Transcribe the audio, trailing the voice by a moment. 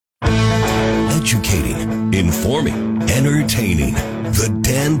educating, informing, entertaining. The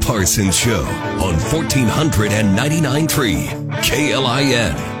Dan Parsons Show on 1499.3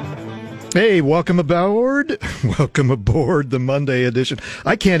 KLIN. Hey, welcome aboard. Welcome aboard the Monday edition.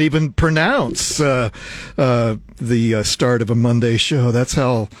 I can't even pronounce the start of a Monday show. That's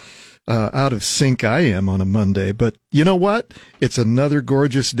how out of sync I am on a Monday. But you know what? It's another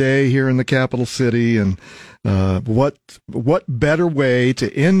gorgeous day here in the capital city, and what better way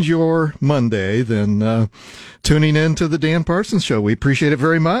to end your Monday than tuning in to the Dan Parsons Show? We appreciate it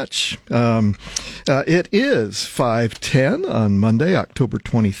very much. It is 5:10 on Monday, October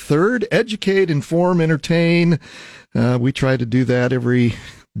 23rd. Educate, inform, entertain. We try to do that every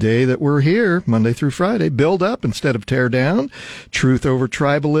day that we're here, Monday through Friday. Build up instead of tear down. Truth over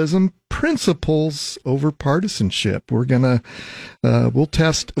tribalism. Principles over partisanship. We're gonna we'll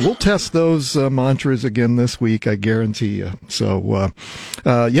test those mantras again this week, I guarantee you. So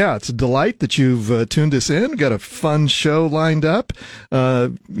yeah, it's a delight that you've tuned us in. We've got a fun show lined up.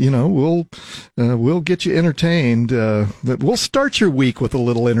 We'll get you entertained. We'll start your week with a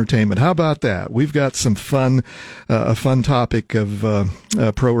little entertainment. How about that? We've got some fun, a fun topic of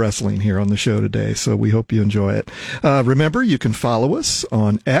pro wrestling here on the show today. So we hope you enjoy it. Remember, you can follow us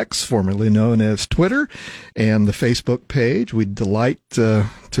on X, formerly known as Twitter, and the Facebook page. We'd delight to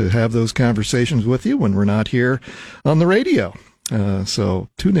have those conversations with you when we're not here on the radio. So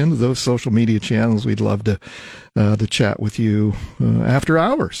tune into those social media channels. We'd love to chat with you after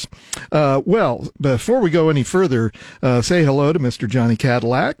hours. Well, before we go any further, say hello to Mr. Johnny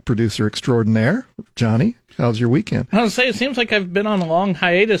Cadillac, producer extraordinaire. Johnny, how's your weekend? I was say it seems like I've been on a long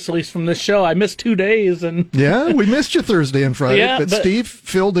hiatus, at least from this show. I missed 2 days, and yeah, we missed you Thursday and Friday, yeah, but Steve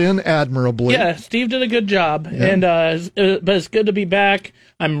filled in admirably. Yeah, Steve did a good job, yeah. And but it's good to be back.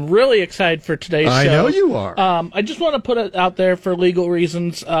 I'm really excited for today's show. I know you are. I just want to put it out there for legal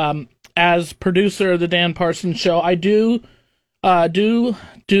reasons. As producer of the Dan Parsons Show, I do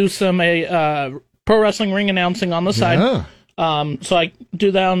some pro wrestling ring announcing on the side. Yeah. So I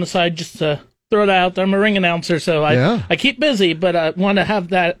do that on the side just to throw that out there. I'm a ring announcer, so I keep busy, but I want to have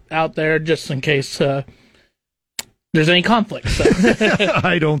that out there just in case there's any conflict. So.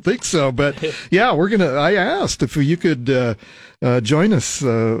 I don't think so, but yeah, I asked if you could join us a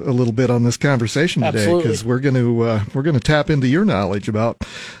little bit on this conversation today, because we're going to tap into your knowledge about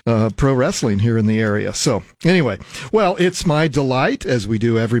pro wrestling here in the area. So anyway, well, it's my delight, as we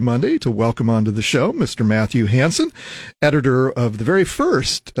do every Monday, to welcome onto the show Mr. Matthew Hansen, editor of the very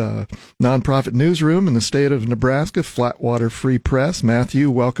first nonprofit newsroom in the state of Nebraska, Flatwater Free Press.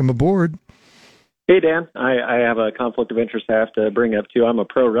 Matthew, welcome aboard. Hey, Dan. I have a conflict of interest I have to bring up, too. I'm a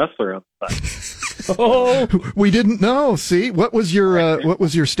pro wrestler on the side. Oh, we didn't know. See, what was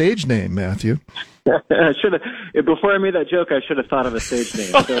your stage name, Matthew? I should have. Before I made that joke, I should have thought of a stage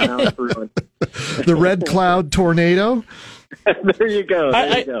name. So now it's ruined. The Red Cloud Tornado. There you go.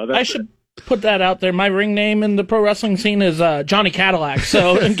 I should put that out there. My ring name in the pro wrestling scene is Johnny Cadillac.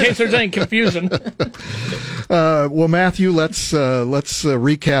 So in case there's any confusion. Well, Matthew, let's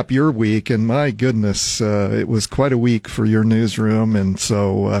recap your week. And my goodness, it was quite a week for your newsroom. And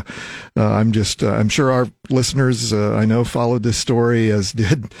so I'm sure our listeners, I know, followed this story, as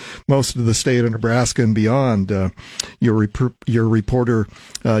did most of the state of Nebraska and beyond. Your reporter,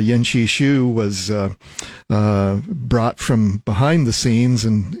 Yen-Chi Shu, was brought from behind the scenes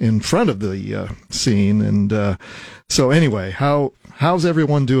and in front of the scene. And so anyway, how's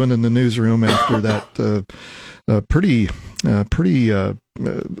everyone doing in the newsroom after that pretty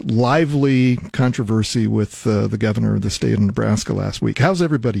lively controversy with the governor of the state of Nebraska last week? How's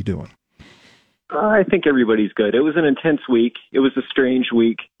everybody doing? I think everybody's good. It was an intense week. It was a strange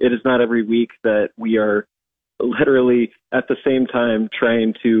week. It is not every week that we are literally at the same time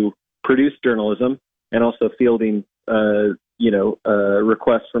trying to produce journalism and also fielding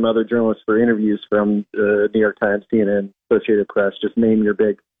requests from other journalists for interviews from the New York Times, CNN, Associated Press. Just name your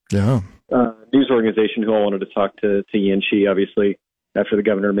big news organization who all wanted to talk to Yen-Chi, obviously, after the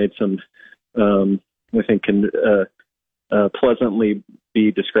governor made some, I think, can pleasantly be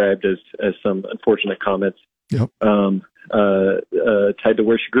described as some unfortunate comments tied to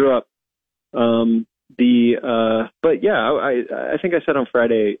where she grew up. But yeah, I think I said on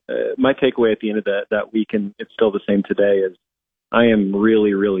Friday, my takeaway at the end of that week, and it's still the same today, is I am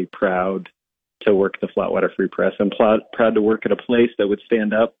really, really proud to work at the Flatwater Free Press. I'm proud to work at a place that would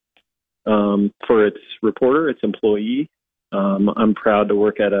stand up for its reporter, its employee. I'm proud to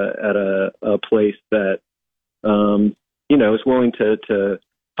work at a place that is willing to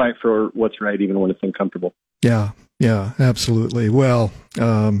fight for what's right, even when it's uncomfortable. Yeah. Yeah, absolutely. Well,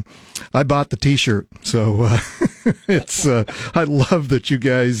 I bought the T-shirt, so it's. I love that you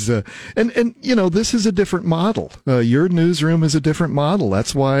guys and this is a different model. Your newsroom is a different model.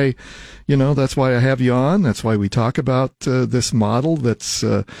 That's why, that's why I have you on. That's why we talk about this model. That's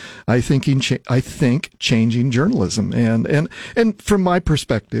I think changing journalism and from my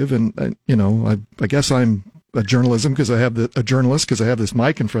perspective, and I guess I'm a journalist because I have this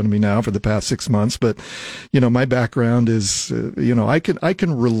mic in front of me now for the past 6 months. But, my background is, I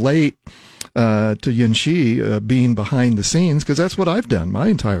can relate to Yinxi being behind the scenes because that's what I've done my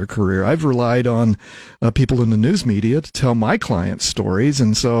entire career. I've relied on people in the news media to tell my clients' stories.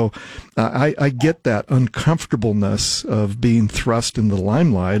 And so I get that uncomfortableness of being thrust in the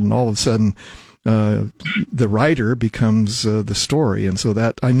limelight, and all of a sudden the writer becomes the story. And so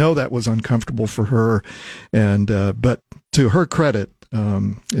that I know that was uncomfortable for her. And but to her credit,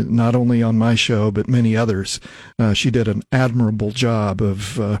 not only on my show but many others, she did an admirable job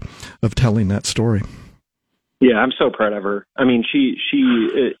of telling that story. Yeah, I'm so proud of her. I mean, she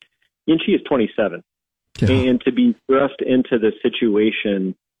is 27, yeah. And to be thrust into the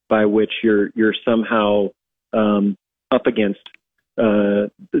situation by which you're somehow up against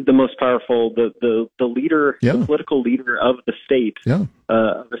the most powerful, the leader, yeah. The political leader of the state, yeah.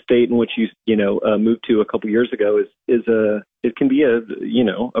 The state in which you moved to a couple years ago it can be a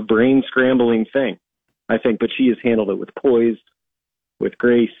brain scrambling thing, I think. But she has handled it with poise, with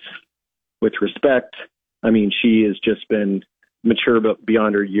grace, with respect. I mean, she has just been mature but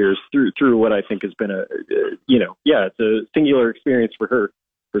beyond her years through what I think has been it's a singular experience for her.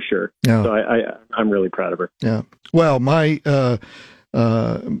 For sure. Yeah. So I'm really proud of her. Yeah. Well, my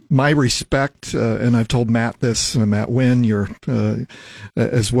respect, and I've told Matt this, Matt Wynn, you're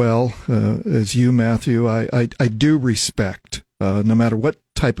as well as you, Matthew. I do respect, no matter what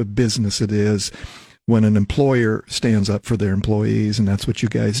type of business it is, when an employer stands up for their employees, and that's what you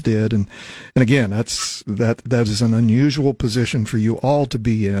guys did. And again, that is an unusual position for you all to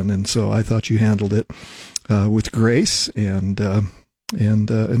be in, and so I thought you handled it with grace and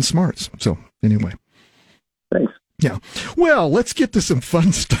smarts. So anyway. Thanks. Yeah. Well, let's get to some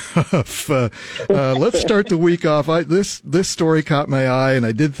fun stuff. Let's start the week off. This story caught my eye, and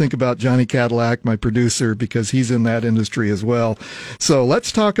I did think about Johnny Cadillac, my producer, because he's in that industry as well. So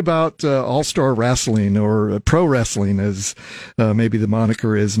let's talk about All-Star Wrestling, or pro wrestling, as maybe the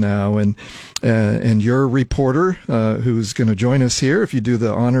moniker is now. And your reporter, who's going to join us here, if you do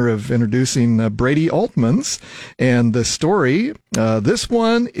the honor of introducing Brady Oltmans, and the story. This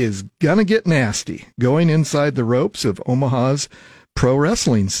one is gonna get nasty, going inside the ropes of Omaha's pro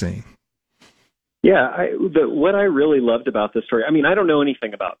wrestling scene. Yeah, what I really loved about this story, I mean, I don't know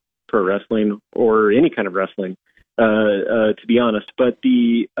anything about pro wrestling or any kind of wrestling, to be honest, but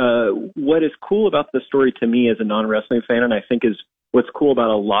what is cool about the story to me as a non-wrestling fan, and I think is what's cool about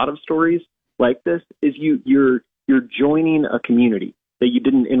a lot of stories like this, is you're joining a community that you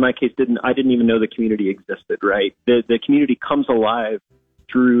didn't, in my case, I didn't even know the community existed, right? The community comes alive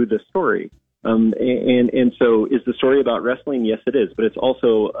through the story. And so is the story about wrestling? Yes, it is. But it's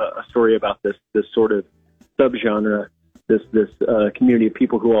also a story about this sort of subgenre, this community of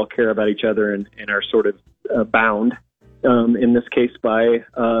people who all care about each other and are sort of bound, in this case, by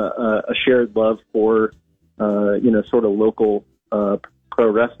a shared love for, sort of local pro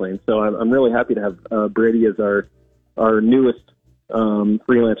wrestling. So I'm really happy to have Brady as our newest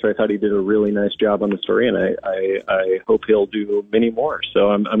freelancer. I thought he did a really nice job on the story, and I hope he'll do many more. So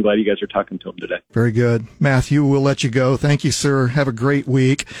I'm glad you guys are talking to him today. Very good. Matthew, we'll let you go. Thank you, sir. Have a great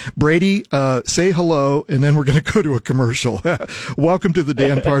week. Brady, say hello, and then we're going to go to a commercial. Welcome to the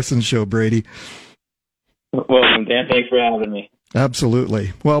Dan Parsons Show, Brady. Welcome, Dan. Thanks for having me.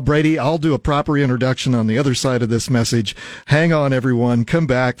 Absolutely. Well, Brady, I'll do a proper introduction on the other side of this message. Hang on, everyone. Come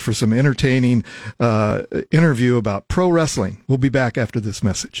back for some entertaining interview about pro wrestling. We'll be back after this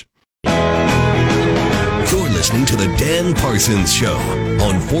message. You're listening to the Dan Parsons Show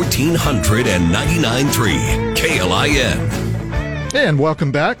on 1499.3 KLIN. And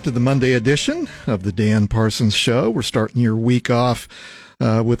welcome back to the Monday edition of the Dan Parsons Show. We're starting your week off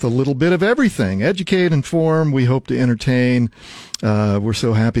with a little bit of everything. Educate, inform, we hope to entertain. We're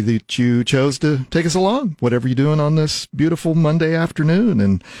so happy that you chose to take us along, whatever you're doing on this beautiful Monday afternoon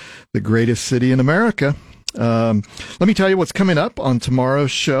in the greatest city in America. Let me tell you what's coming up on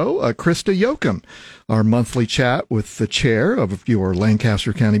tomorrow's show. Krista Yoakum, our monthly chat with the chair of your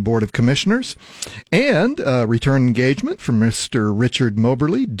Lancaster County Board of Commissioners, and return engagement from Mr. Richard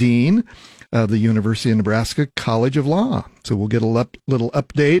Moberly, Dean the University of Nebraska College of Law. So we'll get a little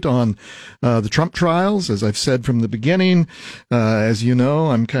update on the Trump trials. As I've said from the beginning, as you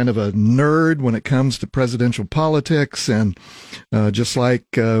know, I'm kind of a nerd when it comes to presidential politics, and just like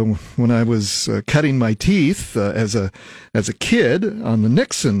when I was cutting my teeth as a kid on the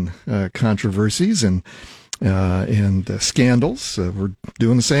Nixon controversies and scandals. We're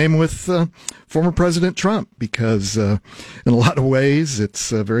doing the same with former President Trump, because in a lot of ways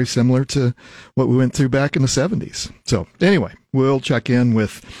it's very similar to what we went through back in the 70s. So anyway, we'll check in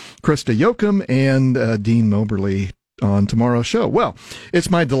with Krista Yoakum and Dean Moberly on tomorrow's show. Well, it's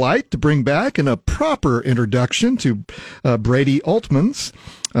my delight to bring back in a proper introduction to Brady Oltmans.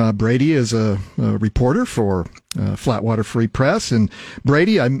 Brady is a reporter for Flatwater Free Press. And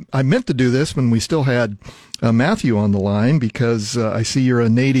Brady, I meant to do this when we still had Matthew on the line, because I see you're a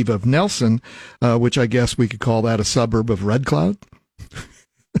native of Nelson, which I guess we could call that a suburb of Red Cloud.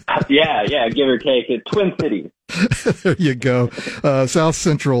 Yeah, give or take. It's Twin Cities. There you go. South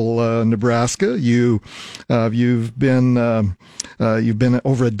Central Nebraska. You've been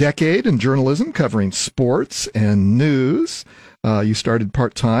over a decade in journalism, covering sports and news. You started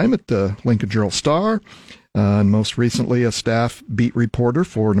part-time at the Lincoln Journal-Star, and most recently a staff beat reporter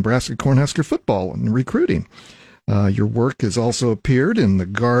for Nebraska Cornhusker football and recruiting. Your work has also appeared in The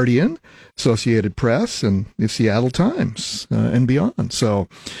Guardian, Associated Press, and the Seattle Times, and beyond. So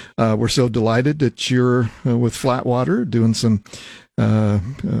we're so delighted that you're with Flatwater doing some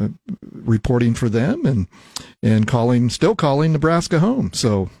reporting for them and still calling Nebraska home.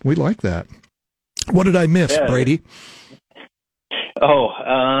 So we like that. What did I miss, Brady? Well,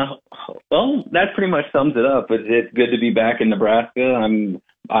 that pretty much sums it up. It's good to be back in Nebraska.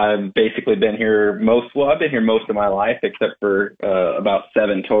 I've basically been here I've been here most of my life, except for about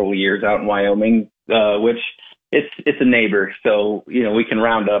 7 total years out in Wyoming, which it's a neighbor, so we can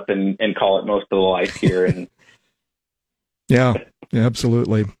round up and call it most of the life here. And yeah,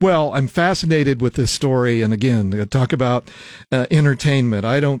 absolutely. Well, I'm fascinated with this story, and again, talk about entertainment.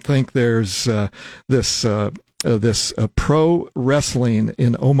 I don't think there's this pro wrestling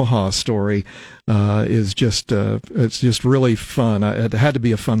in Omaha story is just it's just really fun. It had to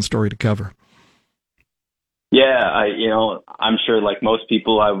be a fun story to cover. Yeah, I'm sure, like most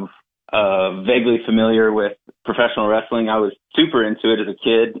people, I'm vaguely familiar with professional wrestling. I was super into it as a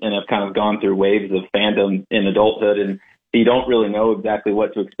kid, and I've kind of gone through waves of fandom in adulthood, and you don't really know exactly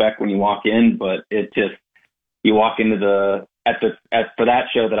what to expect when you walk in, but you walk into for that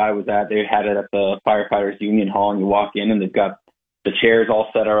show that I was at, they had it at the Firefighters Union Hall, and you walk in and they've got the chairs all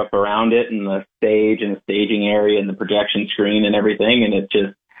set up around it, and the stage and the staging area and the projection screen and everything. And it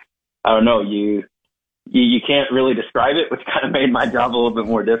just, I don't know, you can't really describe it, which kind of made my job a little bit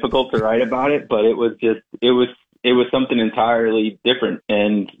more difficult to write about it. But it was something entirely different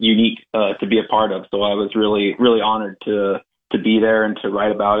and unique to be a part of. So I was really, really honored to be there and to write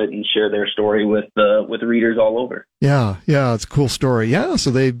about it and share their story with readers all over. Yeah, it's a cool story. Yeah,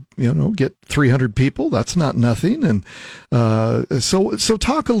 so they get 300 people. That's not nothing. And so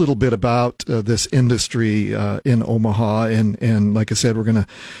talk a little bit about this industry in Omaha. And like I said, we're going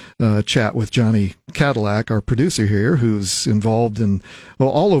to chat with Johnny Cadillac, our producer here, who's involved in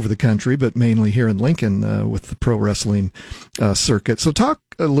all over the country, but mainly here in Lincoln with the pro wrestling circuit. So talk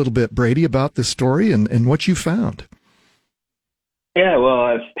a little bit, Brady, about this story and what you found. Yeah,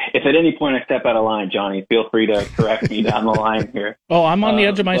 well, if at any point I step out of line, Johnny, feel free to correct me down the line here. Oh, I'm on the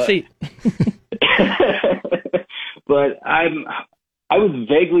edge of my seat. But I was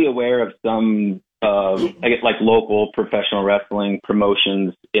vaguely aware of some, I guess, like local professional wrestling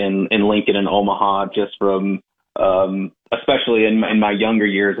promotions in Lincoln and Omaha, just from, especially in my younger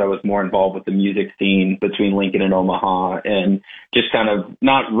years, I was more involved with the music scene between Lincoln and Omaha, and just kind of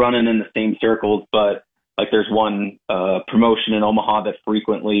not running in the same circles, but like there's one promotion in Omaha that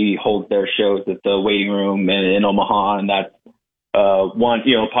frequently holds their shows at the Waiting Room in Omaha, and that's one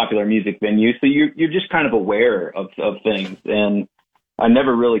popular music venue. So you're just kind of aware of things, and I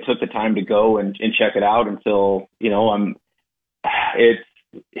never really took the time to go and check it out until it's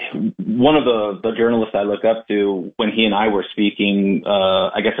one of the journalists I look up to. When he and I were speaking,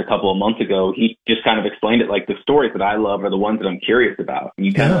 I guess a couple of months ago, he just kind of explained it like the stories that I love are the ones that I'm curious about. And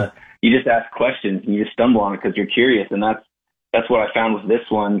you just ask questions and you just stumble on it because you're curious. And that's what I found with this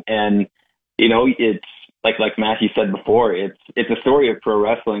one. And, it's like Matthew said before, it's a story of pro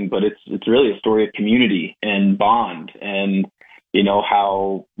wrestling, but it's really a story of community and bond. And,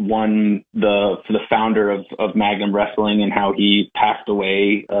 how the founder of Magnum Wrestling, and how he passed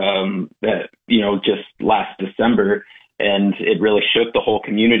away, just last December, and it really shook the whole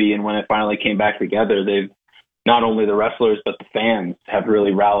community. And when it finally came back together, they've not only the wrestlers, but the fans have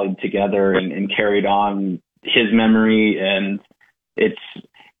really rallied together and carried on his memory. And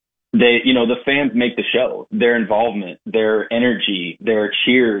the fans make the show. Their involvement, their energy, their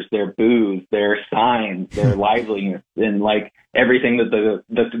cheers, their boos, their signs, their liveliness, and like everything that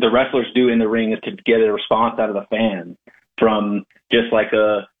the wrestlers do in the ring is to get a response out of the fans, from just like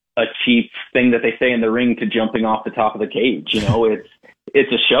a cheap thing that they say in the ring to jumping off the top of the cage.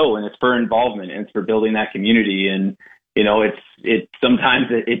 It's a show, and it's for involvement, and it's for building that community. And sometimes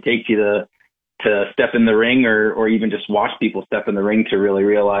it takes you to step in the ring or even just watch people step in the ring to really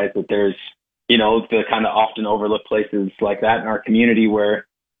realize that there's, the kind of often overlooked places like that in our community where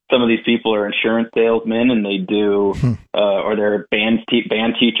some of these people are insurance salesmen and they do, or they're band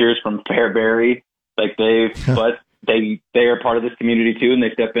teachers from Fairbury. Like but they are part of this community too, and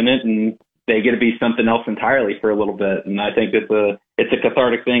they step in it and they get to be something else entirely for a little bit. And I think it's a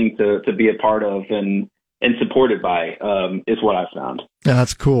cathartic thing to be a part of and supported by, is what I've found. Yeah,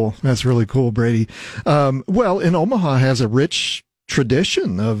 that's cool. That's really cool, Brady. Well, and Omaha has a rich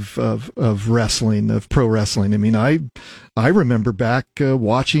tradition of wrestling, of pro wrestling. I mean, I remember back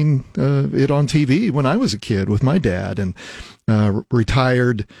watching it on TV when I was a kid with my dad, and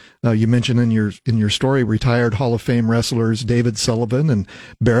retired. You mentioned in your story, retired Hall of Fame wrestlers David Sullivan and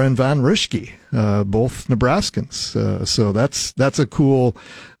Baron Von Rischke, both Nebraskans. So that's a cool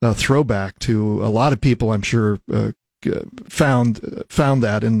throwback to a lot of people, I'm sure, found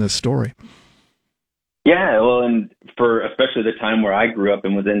that in this story. Yeah, well, and for especially the time where I grew up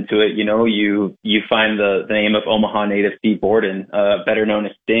and was into it, you find the name of Omaha native Steve Borden, better known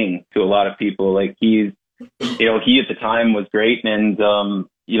as Sting to a lot of people. Like he at the time was great, and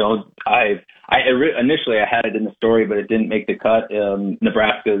initially I had it in the story, but it didn't make the cut.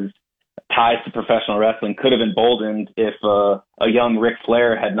 Nebraska's ties to professional wrestling could have emboldened if a young Ric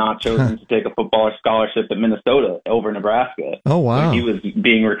Flair had not chosen to take a football scholarship at Minnesota over Nebraska. Oh wow! When he was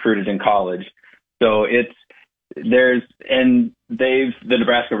being recruited in college. So the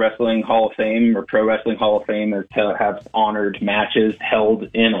Nebraska Wrestling Hall of Fame or Pro Wrestling Hall of Fame have honored matches held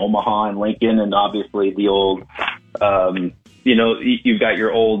in Omaha and Lincoln, and obviously the old, you've got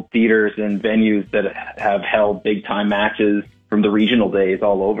your old theaters and venues that have held big time matches from the regional days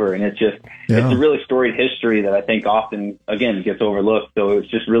all over. And it's a really storied history that I think often, again, gets overlooked. So it's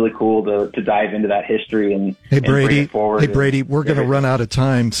just really cool to dive into that history and bring it forward. Hey, Brady, we're going to run out of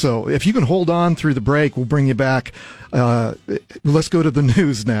time. So if you can hold on through the break, we'll bring you back. Let's go to the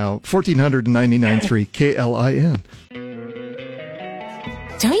news now. 1499.3 KLIN.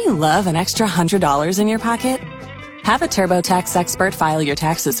 Don't you love an extra $100 in your pocket? Have a TurboTax expert file your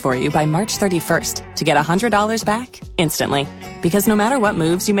taxes for you by March 31st to get $100 back instantly. Because no matter what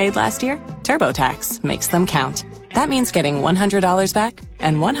moves you made last year, TurboTax makes them count. That means getting $100 back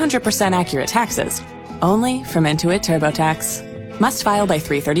and 100% accurate taxes, only from Intuit TurboTax. Must file by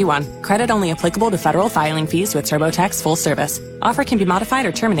 3/31. Credit only applicable to federal filing fees with TurboTax full service. Offer can be modified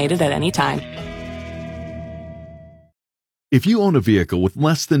or terminated at any time. If you own a vehicle with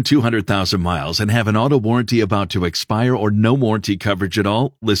less than 200,000 miles and have an auto warranty about to expire or no warranty coverage at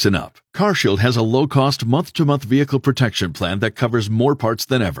all, listen up. CarShield has a low-cost month-to-month vehicle protection plan that covers more parts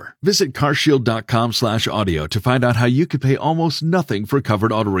than ever. Visit carshield.com/audio to find out how you could pay almost nothing for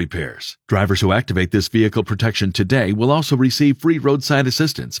covered auto repairs. Drivers who activate this vehicle protection today will also receive free roadside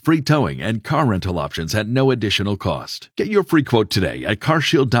assistance, free towing, and car rental options at no additional cost. Get your free quote today at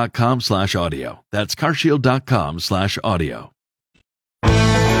carshield.com/audio. That's carshield.com/audio.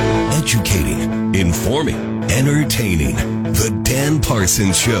 Educating, informing, entertaining. The Dan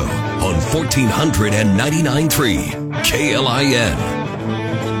Parsons Show on 1499.3 KLIN.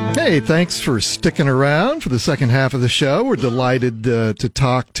 Hey, thanks for sticking around for the second half of the show. We're delighted to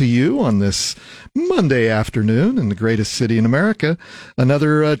talk to you on this Monday afternoon in the greatest city in America.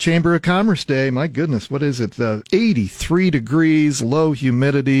 Another Chamber of Commerce day. My goodness, what is it? 83 degrees, low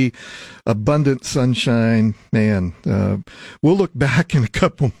humidity, abundant sunshine. Man, we'll look back in a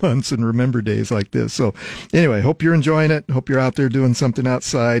couple months and remember days like this. So anyway, hope you're enjoying it. Hope you're out there doing something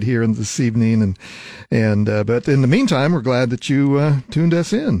outside here this evening. But in the meantime, we're glad that you tuned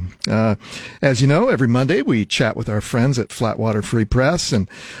us in. As you know, every Monday we chat with our friends at Flatwater Free Press, and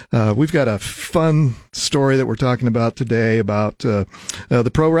we've got a fun story that we're talking about today about the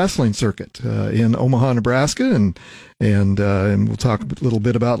pro wrestling circuit in Omaha, Nebraska, and we'll talk a little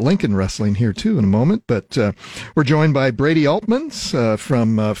bit about Lincoln wrestling here too in a moment. But we're joined by Brady Oltmans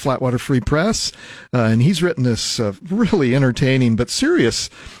from Flatwater Free Press, and he's written this really entertaining but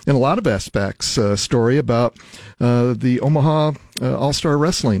serious in a lot of aspects story about the Omaha All-Star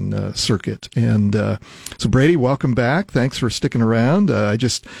Wrestling circuit. And so Brady, welcome back. Thanks for sticking around.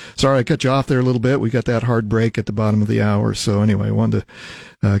 Sorry I cut you off there a little bit. We got got that hard break at the bottom of the hour. So anyway, I wanted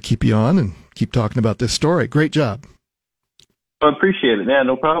to keep you on and keep talking about this story. Great job. I appreciate it. Yeah,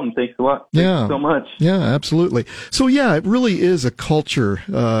 no problem. Thanks a lot. Thanks so much. Yeah, absolutely. So yeah, it really is a culture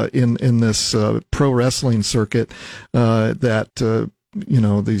in this pro wrestling circuit that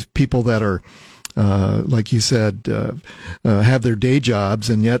these people that are like you said have their day jobs,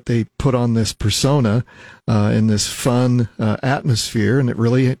 and yet they put on this persona in this fun atmosphere, and it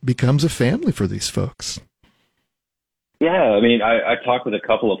really becomes a family for these folks. Yeah, I mean, I talked with a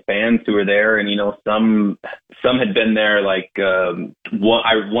couple of fans who were there, and some had been there. Like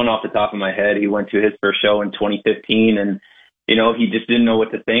one off the top of my head, he went to his first show in 2015, and he just didn't know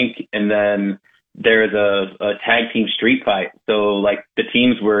what to think. And then there's a tag team street fight, so like the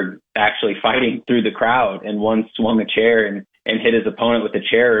teams were actually fighting through the crowd, and one swung a chair and hit his opponent with the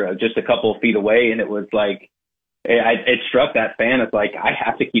chair just a couple of feet away, and it was like. It struck that fan. It's like, I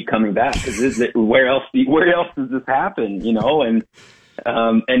have to keep coming back because where else does this happen? And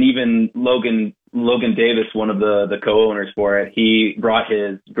even Logan Davis, one of the co-owners for it, he brought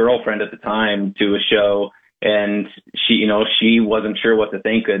his girlfriend at the time to a show, and she wasn't sure what to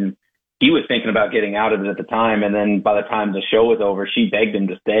think, and he was thinking about getting out of it at the time. And then by the time the show was over, she begged him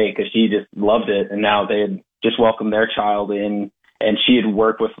to stay because she just loved it, and now they had just welcomed their child in. And she had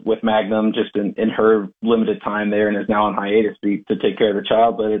worked with Magnum just in her limited time there, and is now on hiatus to take care of the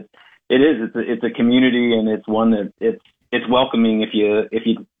child. But it's a community, and it's one that it's welcoming if you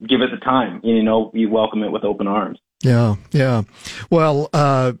give it the time. You welcome it with open arms. Yeah. Well,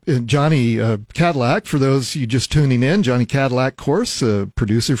 Johnny Cadillac, for those you just tuning in, Johnny Cadillac, of course,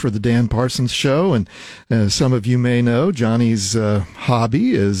 producer for the Dan Parsons Show, and as some of you may know, Johnny's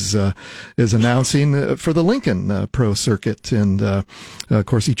hobby is announcing for the Lincoln Pro Circuit, and of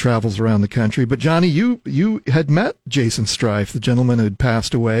course he travels around the country. But Johnny, you had met Jason Strife, the gentleman who had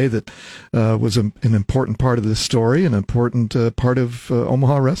passed away, that was an important part of this story, an important part of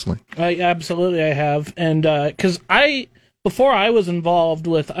Omaha wrestling. I have, and because before I was involved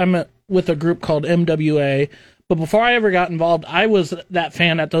with a group called MWA, but before I ever got involved, I was that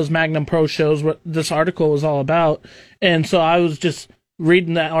fan at those Magnum Pro shows what this article was all about, and so I was just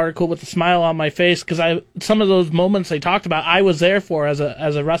reading that article with a smile on my face because some of those moments they talked about, I was there for as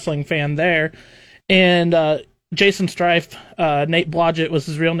a wrestling fan there, and Jason Strife, Nate Blodgett was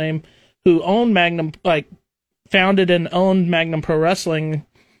his real name, who owned Magnum, founded and owned Magnum Pro Wrestling.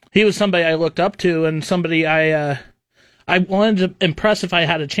 He was somebody I looked up to, and somebody I wanted to impress if I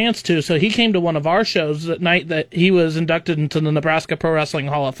had a chance to. So he came to one of our shows that night that he was inducted into the Nebraska Pro Wrestling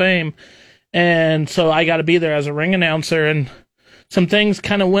Hall of Fame. And so I got to be there as a ring announcer, and some things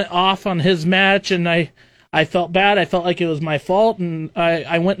kind of went off on his match, and I felt bad. I felt like it was my fault, and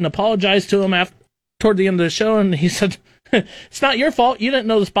I went and apologized to him toward the end of the show, and he said, "It's not your fault. You didn't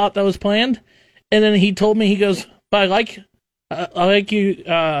know the spot that was planned." And then he told me, he goes, "But I like you.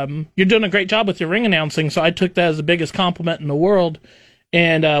 You're doing a great job with your ring announcing." So I took that as the biggest compliment in the world.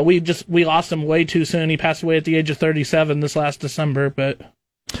 And we lost him way too soon. He passed away at the age of 37 this last December. But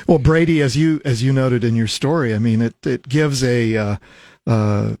well, Brady, as you noted in your story, I mean, it gives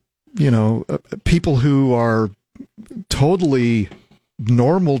people who are totally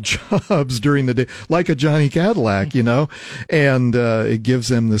normal jobs during the day, like a Johnny Cadillac, and it gives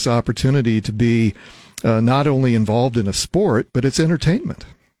them this opportunity to be not only involved in a sport, but it's entertainment.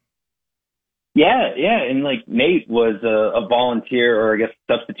 Yeah, and like Nate was a volunteer, or I guess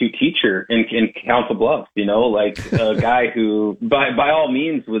substitute teacher in Council Bluffs, like a guy who by all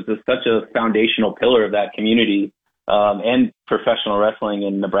means was such a foundational pillar of that community and professional wrestling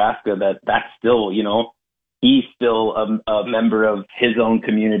in Nebraska that's still, he's still a member of his own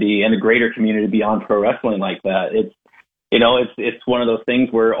community and a greater community beyond pro wrestling like that. It's one of those things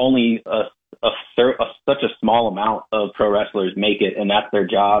where only such a small amount of pro wrestlers make it, and that's their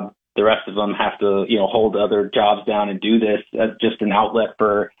job. The rest of them have to, hold other jobs down and do this as just an outlet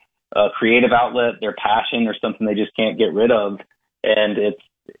for a creative outlet, their passion, or something they just can't get rid of. And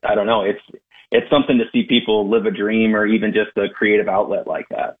it's something to see people live a dream, or even just a creative outlet like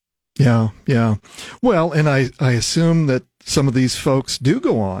that. Yeah. Well, and I assume that some of these folks do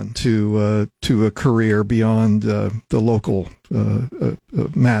go on to a career beyond the local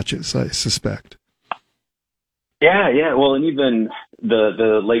matches, I suspect. Yeah. Well, and even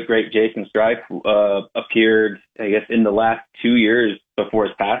the late great Jason Strife appeared, I guess, in the last 2 years before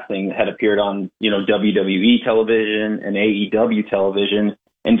his passing, had appeared on WWE television and AEW television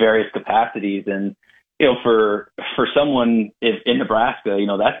in various capacities, and for someone in Nebraska,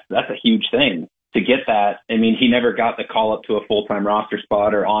 that's a huge thing to get that. I mean, he never got the call up to a full-time roster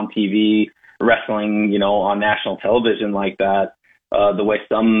spot or on TV wrestling, on national television like that, the way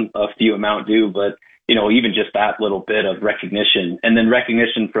a few amount do. But even just that little bit of recognition, and then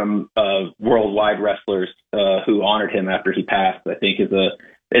recognition from worldwide wrestlers who honored him after he passed, I think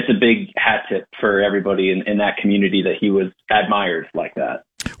it's a big hat tip for everybody in that community that he was admired like that.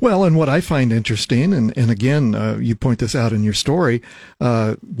 Well, and what I find interesting, and again, you point this out in your story,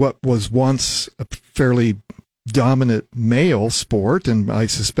 what was once a fairly dominant male sport, and I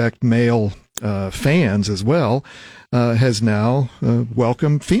suspect male fans as well, has now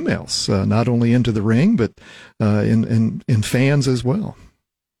welcomed females, not only into the ring, but in fans as well.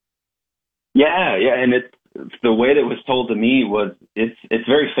 Yeah, and it's the way that it was told to me was it's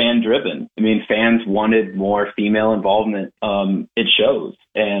very fan driven. I mean, fans wanted more female involvement. It shows,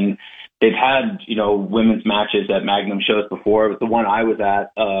 and they've had women's matches at Magnum shows before. It was the one I was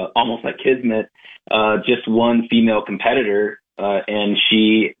at, almost like Kismet. Just one female competitor, and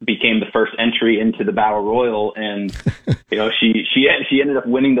she became the first entry into the Battle Royal, and she ended up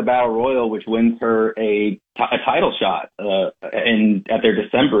winning the Battle Royal, which wins her a title shot at their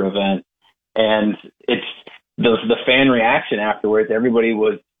December event. And it's the fan reaction afterwards. Everybody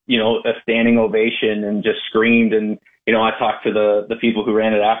was, a standing ovation and just screamed. And, I talked to the people who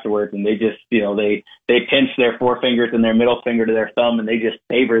ran it afterwards, and they just, they pinched their forefingers and their middle finger to their thumb, and they just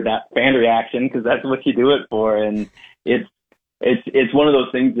savored that fan reaction because that's what you do it for. And it's one of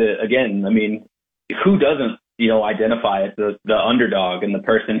those things that, again, I mean, who doesn't, identify as the underdog and the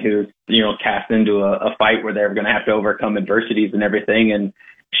person who's, cast into a fight where they're going to have to overcome adversities and everything. And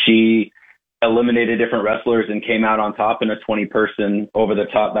she eliminated different wrestlers and came out on top in a 20-person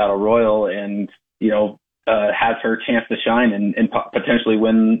over-the-top battle royal, and has her chance to shine and potentially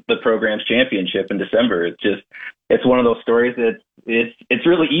win the program's championship in December. It's one of those stories that it's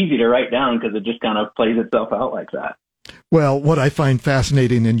really easy to write down because it just kind of plays itself out like that. Well, what I find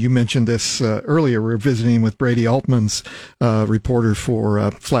fascinating, and you mentioned this earlier, we're visiting with Brady Oltmans, reporter for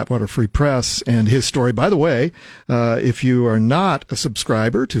Flatwater Free Press, and his story. By the way, if you are not a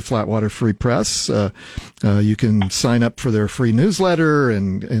subscriber to Flatwater Free Press, you can sign up for their free newsletter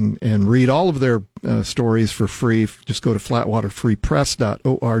and read all of their stories for free. Just go to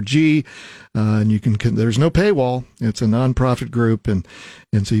flatwaterfreepress.org, and you can. There's no paywall. It's a nonprofit group, and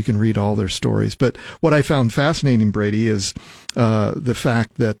so you can read all their stories. But what I found fascinating, Brady, is the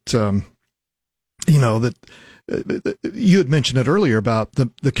fact that that you had mentioned it earlier about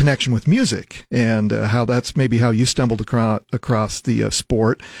the connection with music, and how that's maybe how you stumbled across the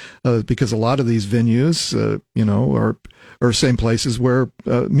sport, because a lot of these venues, are same places where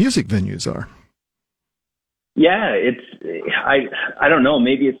music venues are. Yeah, I don't know.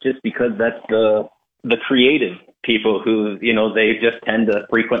 Maybe it's just because that's the creative people who, they just tend to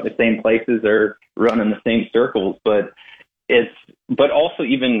frequent the same places or run in the same circles. But also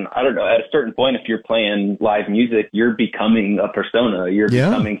even, I don't know, at a certain point, if you're playing live music, you're becoming a persona. You're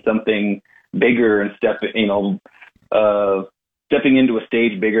becoming something bigger and stepping into a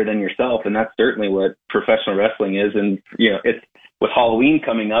stage bigger than yourself. And that's certainly what professional wrestling is. And, it's with Halloween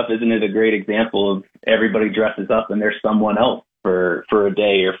coming up, isn't it a great example of everybody dresses up and there's someone else for a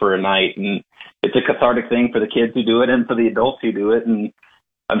day or for a night? And it's a cathartic thing for the kids who do it and for the adults who do it. And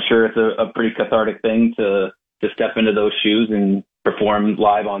I'm sure it's a pretty cathartic thing to step into those shoes and perform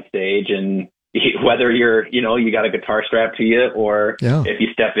live on stage. And whether you're, you got a guitar strapped to you, or if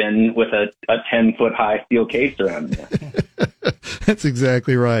you step in with a 10-foot high steel case around you. That's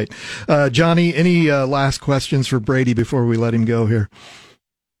exactly right. Johnny, any last questions for Brady before we let him go here?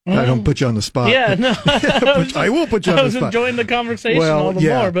 I don't put you on the spot. Yeah, no. I will put you on the spot. I was enjoying the conversation all the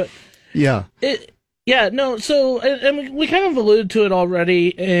more, but yeah. So and we kind of alluded to it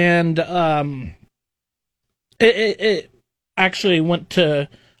already, and it actually went to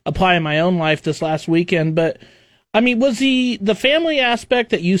apply in my own life this last weekend. But I mean, was the family aspect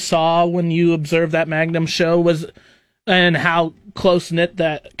that you saw when you observed that Magnum show and how close knit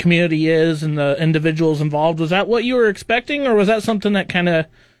that community is and the individuals involved, was that what you were expecting, or was that something that kind of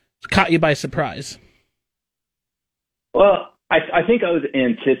caught you by surprise? Well, I think I was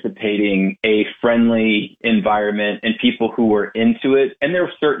anticipating a friendly environment and people who were into it. And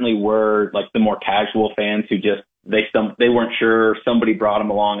there certainly were like the more casual fans who just, they weren't sure, somebody brought them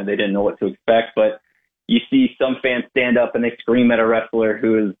along and they didn't know what to expect. But you see some fans stand up and they scream at a wrestler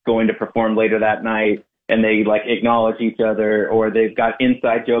who is going to perform later that night, and they like acknowledge each other, or they've got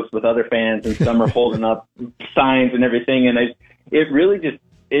inside jokes with other fans, and some are holding up signs and everything. And it really just,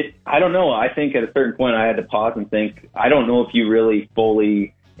 I don't know. I think at a certain point I had to pause and think, I don't know if you really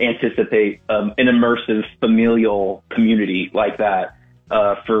fully anticipate an immersive familial community like that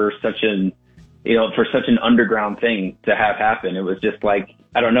for such an for such an underground thing to have happen. It was just like,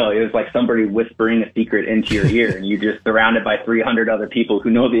 I don't know, it was like somebody whispering a secret into your ear, and you're just surrounded by 300 other people who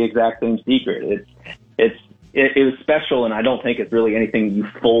know the exact same secret. It was special, and I don't think it's really anything you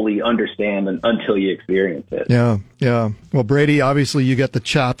fully understand until you experience it. Yeah. Well, Brady, obviously you got the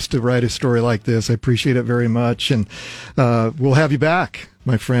chops to write a story like this. I appreciate it very much, and we'll have you back,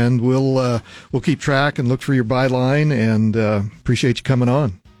 my friend. We'll keep track and look for your byline, and appreciate you coming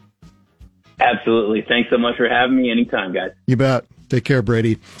on. Absolutely. Thanks so much for having me. Anytime, guys. You bet. Take care,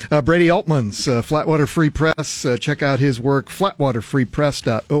 Brady. Brady Oltmans, Flatwater Free Press. Check out his work,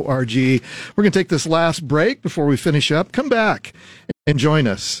 flatwaterfreepress.org. We're going to take this last break before we finish up. Come back and join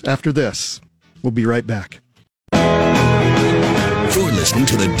us after this. We'll be right back. You're listening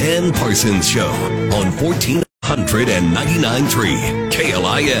to The Dan Parsons Show on 1499.3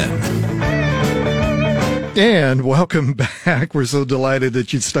 KLIN. And welcome back. We're so delighted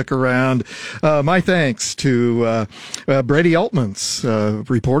that you stuck around. My thanks to Brady Oltmans,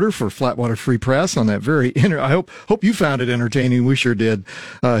 reporter for Flatwater Free Press, on that very I hope you found it entertaining. We sure did.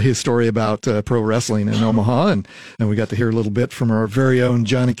 His story about pro wrestling in Omaha, and we got to hear a little bit from our very own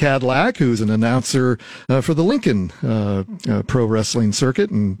Johnny Cadillac, who's an announcer for the Lincoln pro wrestling circuit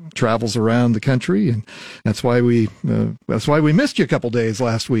and travels around the country. And that's why we missed you a couple days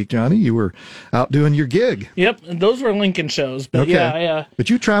last week, Johnny. You were out doing your gig. Yep, those were Lincoln shows. But okay. Yeah.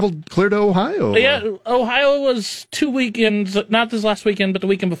 But you traveled clear to Ohio. Yeah, Ohio was 2 weekends, not this last weekend, but the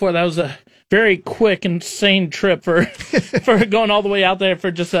weekend before. That was a very quick, insane trip for going all the way out there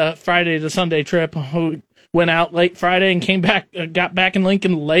for just a Friday to Sunday trip. We went out late Friday and came back, got back in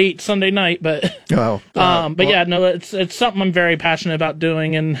Lincoln late Sunday night. But it's something I'm very passionate about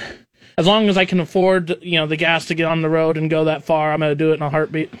doing, and as long as I can afford, the gas to get on the road and go that far, I'm going to do it in a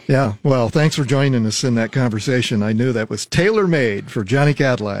heartbeat. Yeah. Well, thanks for joining us in that conversation. I knew that was tailor-made for Johnny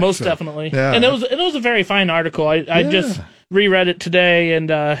Cadillac. Most definitely. Yeah. And it was a very fine article. I just reread it today, and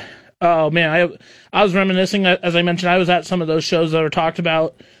oh man, I was reminiscing. As I mentioned, I was at some of those shows that were talked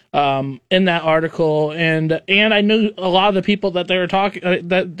about in that article, and I knew a lot of the people that they were talking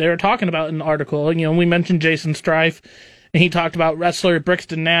about in the article. We mentioned Jason Strife. And he talked about wrestler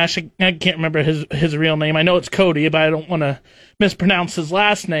Brixton Nash. I can't remember his real name. I know it's Cody, but I don't want to mispronounce his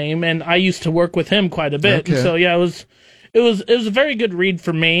last name. And I used to work with him quite a bit. Okay. And so yeah, it was a very good read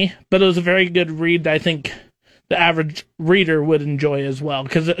for me, but it was a very good read that I think the average reader would enjoy as well,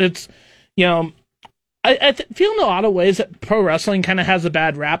 because it's I feel in a lot of ways that pro wrestling kind of has a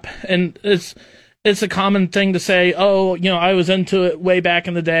bad rap, and it's a common thing to say, I was into it way back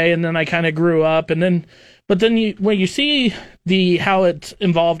in the day, and then I kind of grew up, but then when you see how it's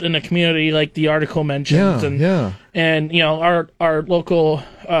involved in a community, like the article mentions, and our local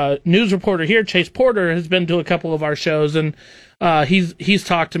news reporter here, Chase Porter, has been to a couple of our shows, and he's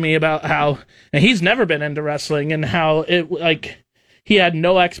talked to me about how, and he's never been into wrestling, and how he had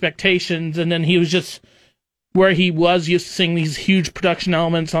no expectations, and then he was just where he was used to seeing these huge production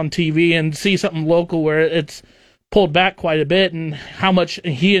elements on TV, and see something local where it's pulled back quite a bit, and how much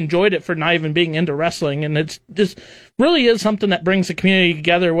he enjoyed it for not even being into wrestling. And it's just really is something that brings the community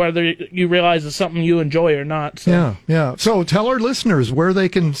together, whether you realize it's something you enjoy or not. So. Yeah. So tell our listeners where they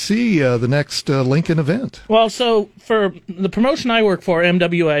can see the next Lincoln event. Well, so for the promotion I work for,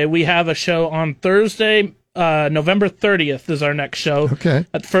 MWA, we have a show on Thursday, November 30th is our next show. Okay.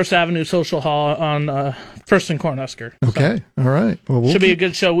 At the First Avenue Social Hall on First and Cornhusker. Okay. All right. Well, should be a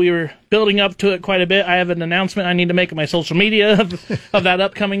good show. We were building up to it quite a bit. I have an announcement I need to make on my social media of that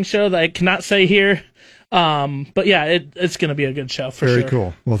upcoming show that I cannot say here. But yeah, it's going to be a good show for sure. Very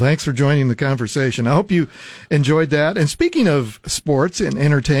cool. Well, thanks for joining the conversation. I hope you enjoyed that. And speaking of sports and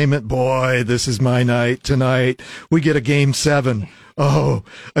entertainment, boy, this is my night tonight. We get a Game 7. Oh,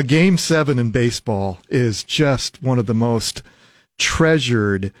 a Game 7 in baseball is just one of the most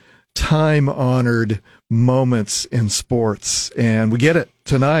treasured, time-honored moments in sports, and we get it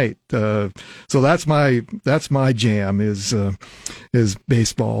tonight. So that's my jam is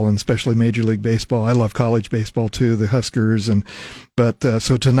baseball, and especially Major League Baseball. I love college baseball too, the Huskers, but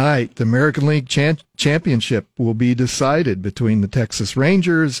so tonight the American League Championship will be decided between the Texas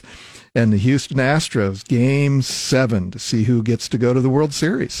Rangers and the Houston Astros, Game 7, to see who gets to go to the World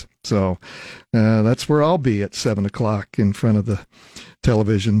Series. So that's where I'll be at 7:00 in front of the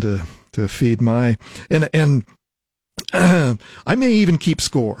television to feed my and I may even keep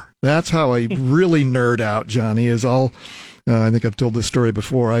score. That's how I really nerd out, Johnny. I think I've told this story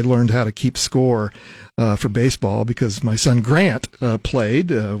before. I learned how to keep score for baseball because my son Grant played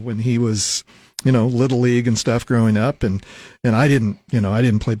when he was Little League and stuff growing up, and I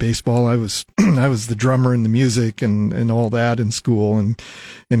didn't play baseball. I was I was the drummer and the music and all that in school and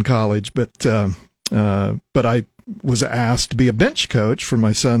in college, but I was asked to be a bench coach for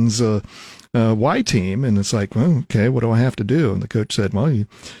my son's Y team, and it's like, well, okay, what do I have to do? And the coach said, well, you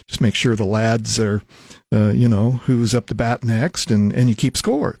just make sure the lads are, who's up to bat next, and you keep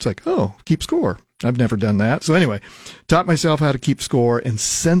score. It's like, oh, keep score. I've never done that. So anyway, taught myself how to keep score, and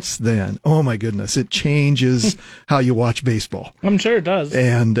since then, oh my goodness, it changes how you watch baseball. I'm sure it does.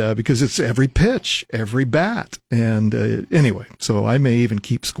 And because it's every pitch, every bat, and anyway, so I may even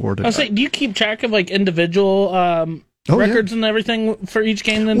keep score tonight. I was saying, do you keep track of like individual records and everything for each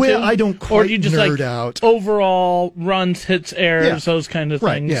game then well, too? I don't quite or do you just nerd like out. Overall runs, hits, errors, those kind of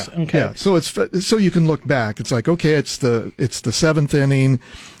right, things. Yeah, okay. Yeah. So you can look back. It's like, okay, it's the seventh inning.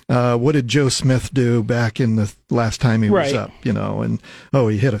 What did Joe Smith do back in the last time he was up? And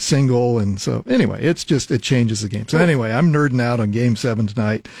he hit a single, and so anyway, it changes the game. So anyway, I'm nerding out on Game 7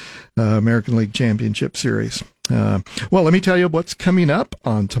 tonight, American League Championship Series. Well, let me tell you what's coming up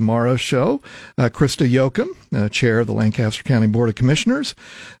on tomorrow's show. Krista Yoakum, chair of the Lancaster County Board of Commissioners,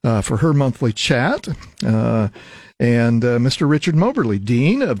 for her monthly chat, and Mr. Richard Moberly,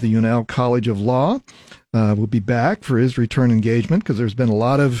 Dean of the UNL College of Law, will be back for his return engagement because there's been a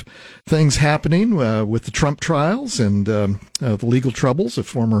lot of things happening with the Trump trials and the legal troubles of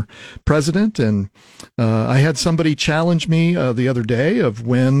former president. And I had somebody challenge me the other day of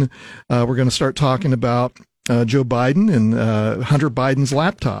when we're going to start talking about Joe Biden and Hunter Biden's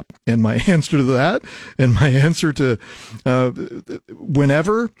laptop. And my answer to that, and my answer to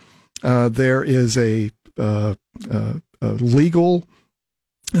whenever there is a legal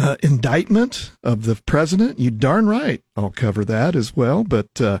indictment of the president, you darn right I'll cover that as well. But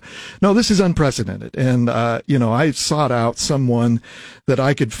no, this is unprecedented. And, I sought out someone that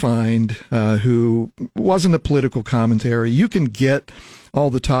I could find who wasn't a political commentary. You can get all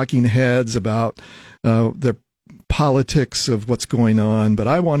the talking heads about the politics of what's going on, but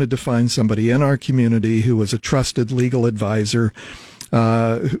I wanted to find somebody in our community who was a trusted legal advisor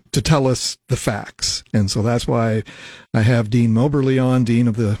to tell us the facts. And so that's why I have Dean Moberly on, Dean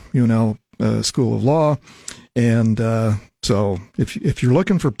of the UNL School of Law. And so if you're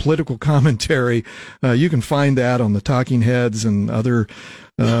looking for political commentary, you can find that on the Talking Heads and other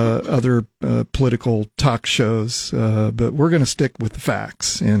political talk shows. But we're going to stick with the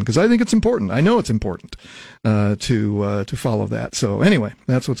facts, and because I think it's important. I know it's important to follow that. So anyway,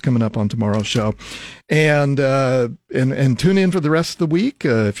 that's what's coming up on tomorrow's show, and tune in for the rest of the week.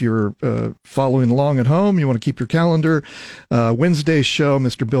 If you're following along at home, you want to keep your calendar. Wednesday's show,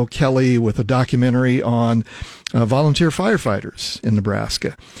 Mr. Bill Kelly with a documentary on volunteer firefighters in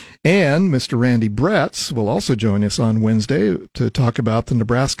Nebraska. And Mr. Randy Bretz will also join us on Wednesday to talk about the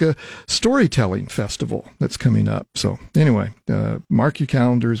Nebraska Storytelling Festival that's coming up. So anyway, mark your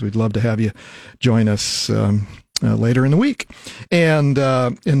calendars. We'd love to have you join us later in the week. And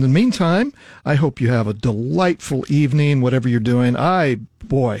in the meantime, I hope you have a delightful evening, whatever you're doing. I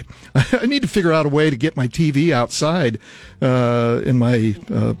need to figure out a way to get my TV outside in my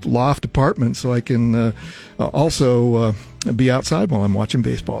loft apartment so I can also be outside while I'm watching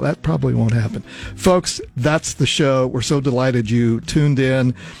baseball. That probably won't happen. Folks, that's the show. We're so delighted you tuned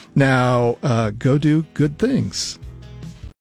in. Now, go do good things.